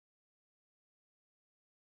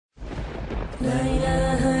لا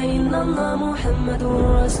إله إلا الله محمد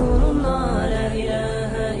رسول الله لا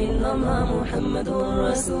إله إلا الله محمد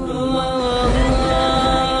رسول الله.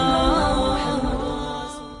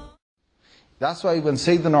 That's why when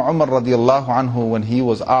Sayyidina Umar radiallahu anhu, when he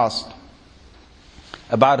was asked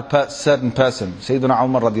about a certain person, Sayyidina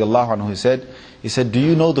Umar radiallahu anhu, he said, do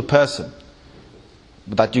you know the person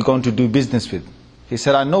that you're going to do business with? He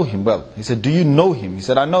said, I know him well. He said, do you know him? He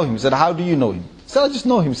said, I know him. He said, how do you know him? He said, I just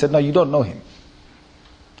know him. He said, no, you don't know him.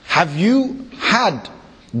 Have you had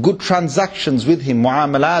good transactions with him,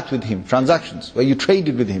 mu'amalat with him, transactions where you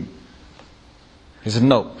traded with him? He said,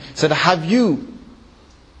 no. He said, have you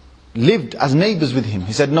lived as neighbors with him?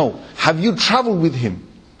 He said, no. Have you traveled with him?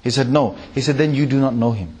 He said, no. He said, then you do not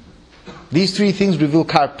know him. These three things reveal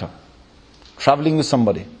character. Traveling with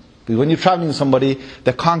somebody. Because when you're traveling with somebody,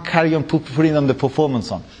 they can't carry on putting on the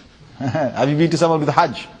performance on. Have you been to someone with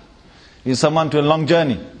Hajj? You someone to a long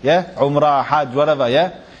journey, yeah? Umrah, Hajj, whatever,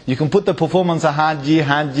 yeah? You can put the performance on Haji,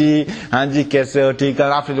 kaise ho, theek hai,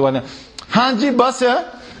 after the one, Haji, bus hai,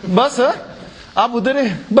 aap udhar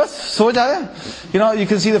hai, bas, so jaya. You know, you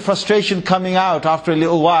can see the frustration coming out after a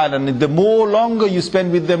little while, and the more longer you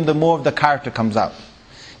spend with them, the more of the character comes out.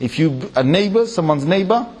 If you are neighbors, someone's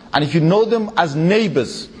neighbor, and if you know them as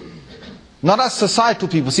neighbors, not as societal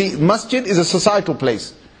people. See, masjid is a societal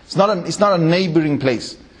place. It's not a neighboring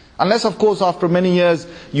place. Unless, of course, after many years,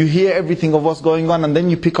 you hear everything of what's going on, and then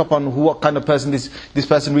you pick up on what kind of person this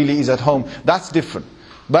person really is at home. That's different.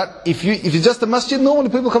 But if it's just a masjid, normally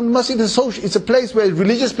people come to masjid, it's a place where,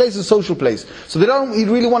 religious place is a social place. So they don't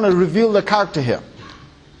really want to reveal the character here.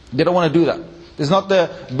 They don't want to do that. It's not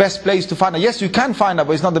the best place to find out. Yes, you can find out,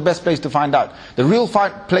 but it's not the best place to find out. The real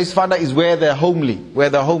place to find out is where they're homely,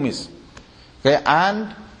 where their home is. Okay,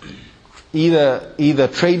 and either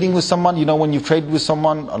trading with someone, you know, when you've traded with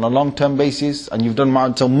someone on a long-term basis, and you've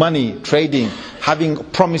done so money, trading, having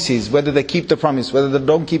promises, whether they keep the promise, whether they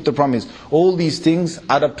don't keep the promise, all these things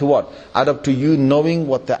add up to what? Add up to you knowing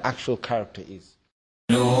what their actual character is.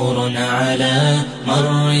 نور على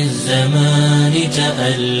مر الزمان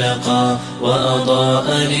تألقا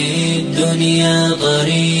وأضاء للدنيا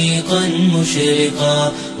طريقا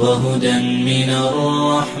مشرقا وهدى من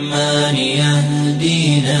الرحمن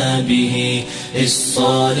يهدينا به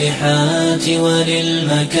للصالحات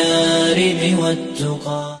وللمكارم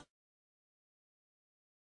والتقى.